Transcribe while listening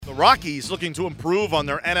The Rockies looking to improve on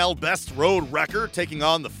their NL best road record, taking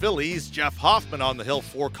on the Phillies. Jeff Hoffman on the hill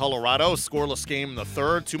for Colorado. Scoreless game in the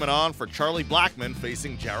third. 2 men on for Charlie Blackmon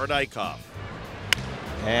facing Jared Eichhoff.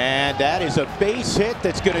 And that is a base hit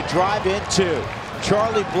that's going to drive into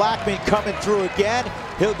Charlie Blackmon coming through again.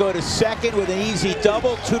 He'll go to second with an easy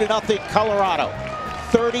double. 2-0 Colorado.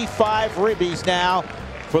 35 ribbies now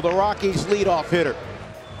for the Rockies leadoff hitter.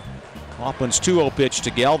 Hoffman's 2-0 pitch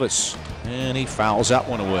to Galvis, and he fouls that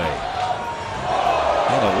one away.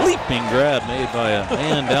 And a leaping grab made by a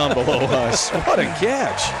man down below us. What a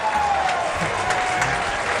catch.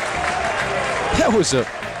 That was a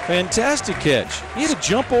fantastic catch. He had to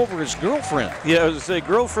jump over his girlfriend. Yeah, I was going to say,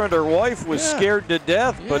 girlfriend or wife was scared to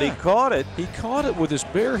death, but he caught it. He caught it with his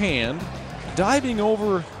bare hand, diving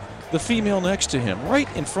over the female next to him, right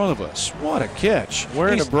in front of us. What a catch.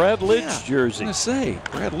 Wearing a Brad Lidge jersey. I was going to say,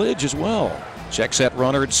 Brad Lidge as well. Checks that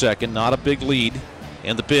runner at second, not a big lead.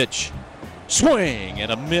 And the pitch. Swing and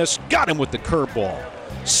a miss. Got him with the curveball.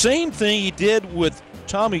 Same thing he did with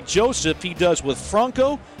Tommy Joseph, he does with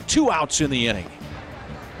Franco. 2 outs in the inning.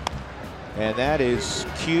 And that is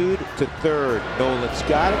cued to third. Nolan's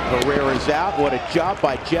got it. Herrera's out. What a job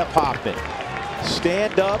by Jeff Hoffman.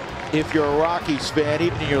 Stand up if you're a Rockies fan,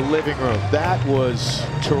 even in your living room. That was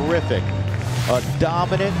terrific. A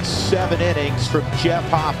dominant 7 innings from Jeff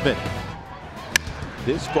Hoffman.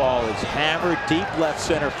 This ball is hammered deep left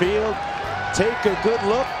center field. Take a good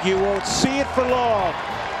look. You won't see it for long.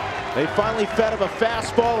 They finally fed him a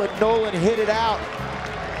fastball and Nolan hit it out.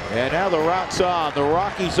 And now the rock's on. The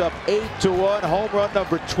Rockies up 8-1. Home run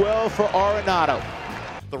number 12 for Arenado.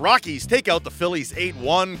 The Rockies take out the Phillies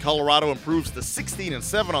 8-1. Colorado improves to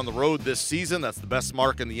 16-7 on the road this season. That's the best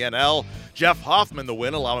mark in the NL. Jeff Hoffman the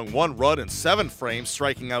win, allowing 1 run in 7 frames,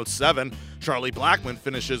 striking out 7. Charlie Blackmon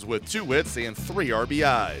finishes with 2 hits and 3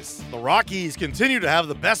 RBIs. The Rockies continue to have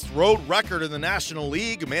the best road record in the National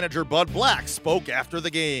League. Manager Bud Black spoke after the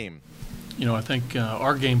game. You know, I think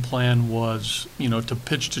our game plan was, to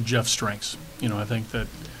pitch to Jeff's strengths. I think that,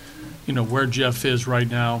 where Jeff is right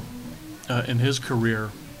now in his career,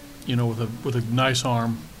 with a nice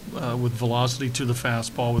arm, with velocity to the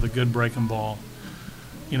fastball, with a good breaking ball.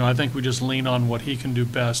 I think we just lean on what he can do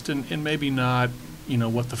best, and maybe not,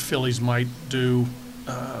 what the Phillies might do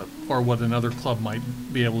or what another club might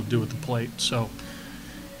be able to do at the plate. So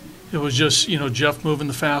it was just, Jeff moving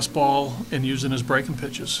the fastball and using his breaking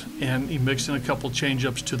pitches. And he mixed in a couple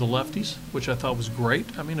change-ups to the lefties, which I thought was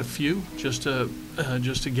great. I mean, a few, just to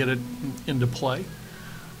get it into play.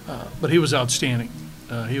 But he was outstanding.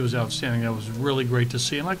 He was outstanding. That was really great to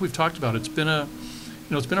see. And like we've talked about, it's been a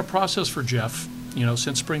process for Jeff,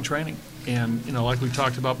 since spring training. And, like we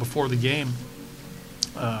talked about before the game,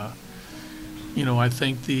 I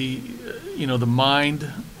think the mind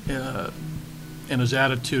and his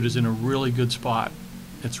attitude is in a really good spot.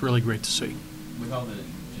 It's really great to see. With all the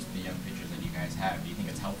young pitchers that you guys have, do you think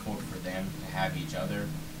it's helpful for them to have each other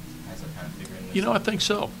as they're kind of figuring this out? I think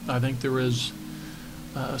so. I think there is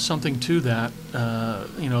something to that.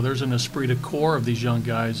 There's an esprit de corps of these young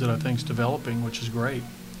guys that I think is developing, which is great.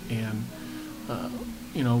 And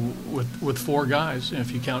with 4 guys,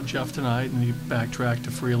 if you count Jeff tonight and you backtrack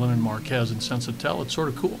to Freeland and Marquez and Sensatel, it's sort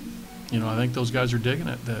of cool. I think those guys are digging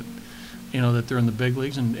it, that they're in the big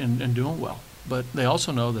leagues and doing well. But they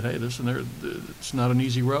also know that, hey, it's not an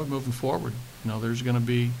easy road moving forward. There's going to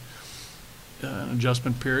be an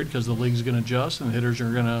adjustment period because the league's going to adjust and the hitters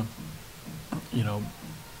are going to,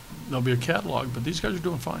 there'll be a catalog. But these guys are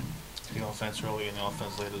doing fine. The offense early and the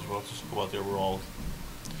offense late as well. Just go out there, we're all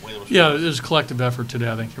way. Yeah, it was a collective effort today.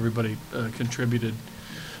 I think everybody contributed,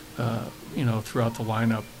 throughout the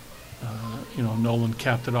lineup. Nolan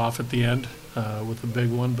capped it off at the end with a big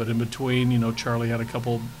one, but in between, Charlie had a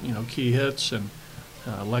couple, key hits, and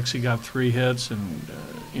Lexi got 3 hits, and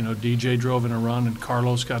DJ drove in a run, and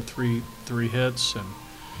Carlos got three hits, and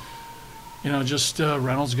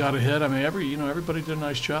Reynolds got a hit. I mean, everybody did a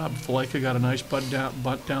nice job. Faleca got a nice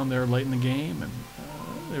butt down there late in the game, and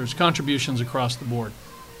there's contributions across the board.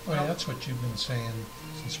 Well, yeah, that's what you've been saying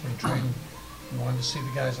since spring training. You wanted to see the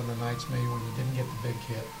guys on the nights maybe when you didn't get the big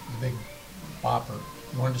hit, the big bopper.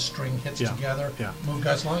 You wanted to string hits together, move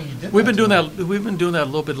guys along. You did. We've been doing that. We've been doing that a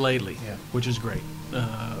little bit lately, which is great.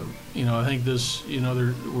 I think this.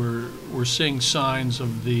 We're seeing signs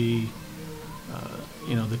of the.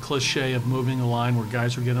 The cliche of moving a line where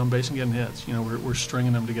guys are getting on base and getting hits. We're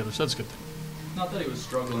stringing them together, so that's a good thing. Not that he was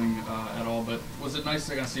struggling at all, but was it nice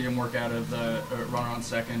to kind of see him work out of the runner on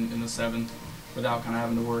second in the 7th without kind of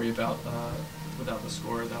having to worry about without the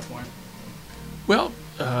score at that point? Well,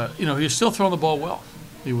 he was still throwing the ball well.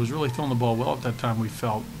 He was really throwing the ball well at that time, we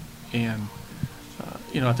felt. And,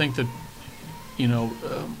 I think that,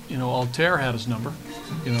 Altair had his number.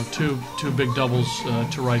 Two big doubles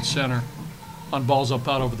to right center. On balls up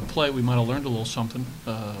out over the plate, we might have learned a little something,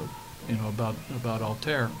 about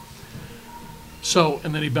Altair. So,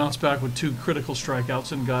 and then he bounced back with 2 critical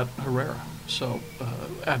strikeouts and got Herrera. So,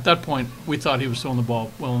 at that point, we thought he was throwing the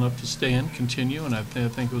ball well enough to stay in, continue, and I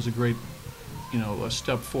think it was a great, a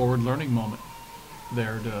step forward learning moment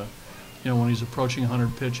there to, when he's approaching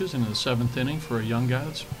 100 pitches in the 7th inning for a young guy.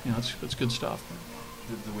 That's good stuff.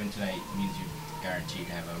 The win tonight means you're guaranteed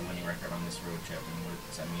to have a winning record on this road trip, and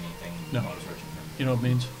does that mean anything? No. It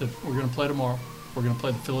means that we're going to play tomorrow. We're going to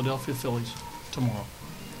play the Philadelphia Phillies tomorrow.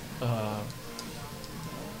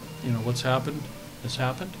 What's happened has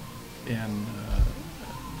happened, and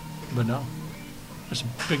but no, there's a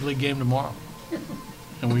big league game tomorrow,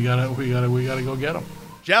 and we gotta go get them.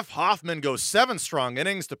 Jeff Hoffman goes 7 strong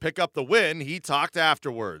innings to pick up the win. He talked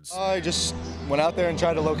afterwards. I just went out there and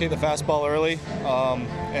tried to locate the fastball early,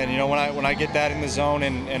 and when I get that in the zone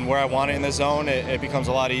and where I want it in the zone, it becomes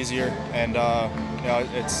a lot easier. And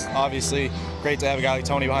it's obviously great to have a guy like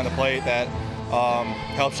Tony behind the plate that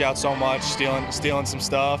helps you out so much, stealing some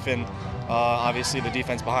stuff, and obviously the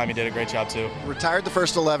defense behind me did a great job too. Retired the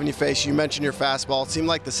first 11 you faced. You mentioned your fastball. It seemed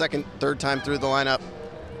like the second, third time through the lineup.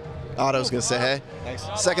 Otto's going to say hey.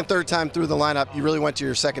 Thanks. Second, third time through the lineup, you really went to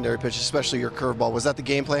your secondary pitch, especially your curveball. Was that the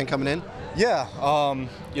game plan coming in? Yeah. Kind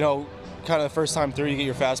of the first time through, you get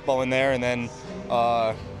your fastball in there, and then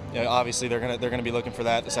obviously they're gonna be looking for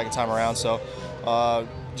that the second time around. So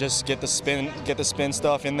just get the spin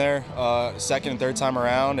stuff in there second and third time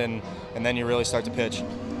around, and then you really start to pitch.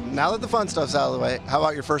 Now that the fun stuff's out of the way, how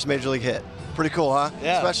about your first major league hit? Pretty cool, huh?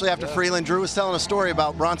 Yeah. Especially after Freeland. Drew was telling a story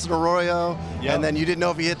about Bronson Arroyo, and then you didn't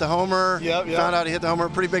know if he hit the homer. Yep. Found out he hit the homer.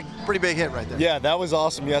 Pretty big hit right there. Yeah, that was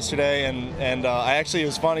awesome yesterday, and I actually, it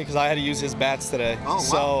was funny because I had to use his bats today. Oh, wow.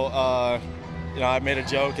 So I made a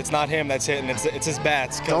joke. It's not him that's hitting. It's his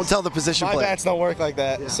bats. Don't tell the position my player. bats don't work like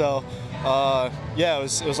that. Yeah. So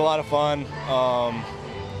it was a lot of fun.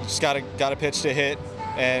 Just got a pitch to hit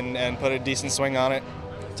and put a decent swing on it.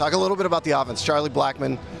 Talk a little bit about the offense. Charlie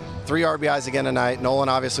Blackmon, 3 RBIs again tonight. Nolan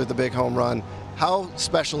obviously with the big home run. How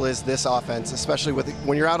special is this offense, especially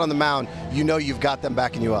when you're out on the mound, you've got them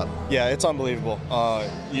backing you up? Yeah, it's unbelievable.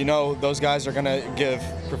 Those guys are going to give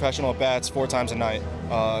professional at-bats 4 times a night,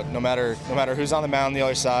 no matter who's on the mound on the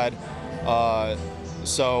other side.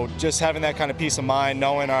 So just having that kind of peace of mind,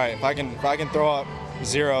 knowing, all right, if I can throw up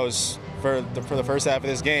zeros for the first half of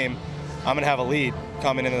this game, I'm going to have a lead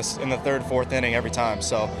coming in the 3rd, 4th inning every time.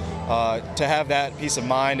 So to have that peace of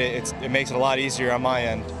mind, it makes it a lot easier on my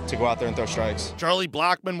end to go out there and throw strikes. Charlie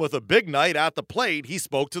Blackmon with a big night at the plate. He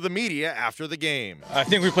spoke to the media after the game. I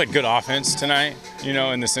think we played good offense tonight,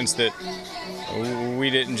 in the sense that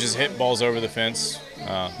we didn't just hit balls over the fence.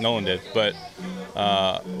 Nolan did, but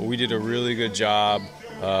we did a really good job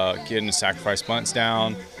getting the sacrifice bunts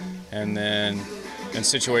down, and then in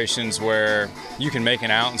situations where you can make an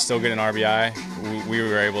out and still get an RBI, we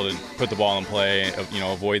were able to put the ball in play,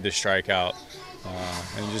 avoid the strikeout,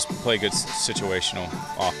 and just play good situational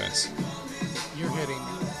offense. You're hitting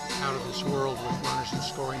out of this world with runners in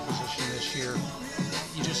scoring position this year.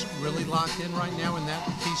 You just really locked in right now in that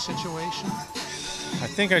key situation? I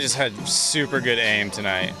think I just had super good aim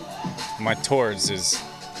tonight. My towards is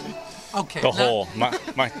the hole.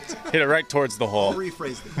 My hit it right towards the hole. I'll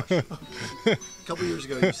rephrase the question. A couple years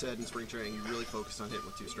ago, you said in spring training you really focused on hitting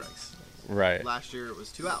with 2 strikes. Right. Last year it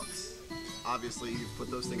was 2 outs. Obviously, you've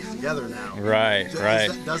put those things together now. Right.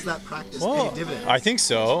 Does that practice pay dividends? I think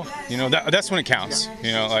so. That's when it counts.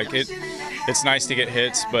 Yeah. It's nice to get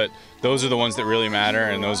hits, but those are the ones that really matter,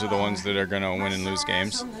 and those are the ones that are going to win and lose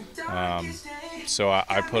games. So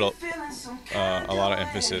I put a lot of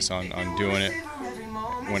emphasis on doing it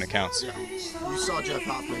when it counts. Yeah. You saw Jeff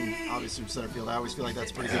Hoffman, obviously from center field. I always feel like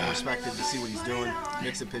that's pretty good perspective to see what he's doing,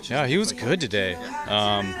 mixing pitches. Yeah, he was good today.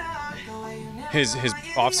 His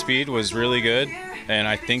off speed was really good, and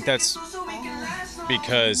I think that's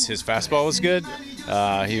because his fastball was good.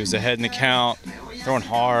 He was ahead in the count, throwing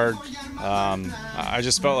hard. I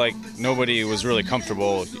just felt like nobody was really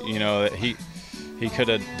comfortable. That he could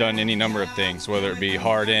have done any number of things, whether it be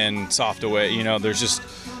hard in, soft away. There's just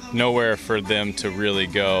nowhere for them to really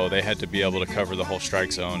go. They had to be able to cover the whole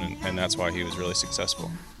strike zone, and that's why he was really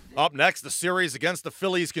successful. Up next, the series against the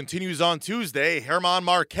Phillies continues on Tuesday. German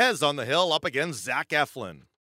Marquez on the hill up against Zach Eflin.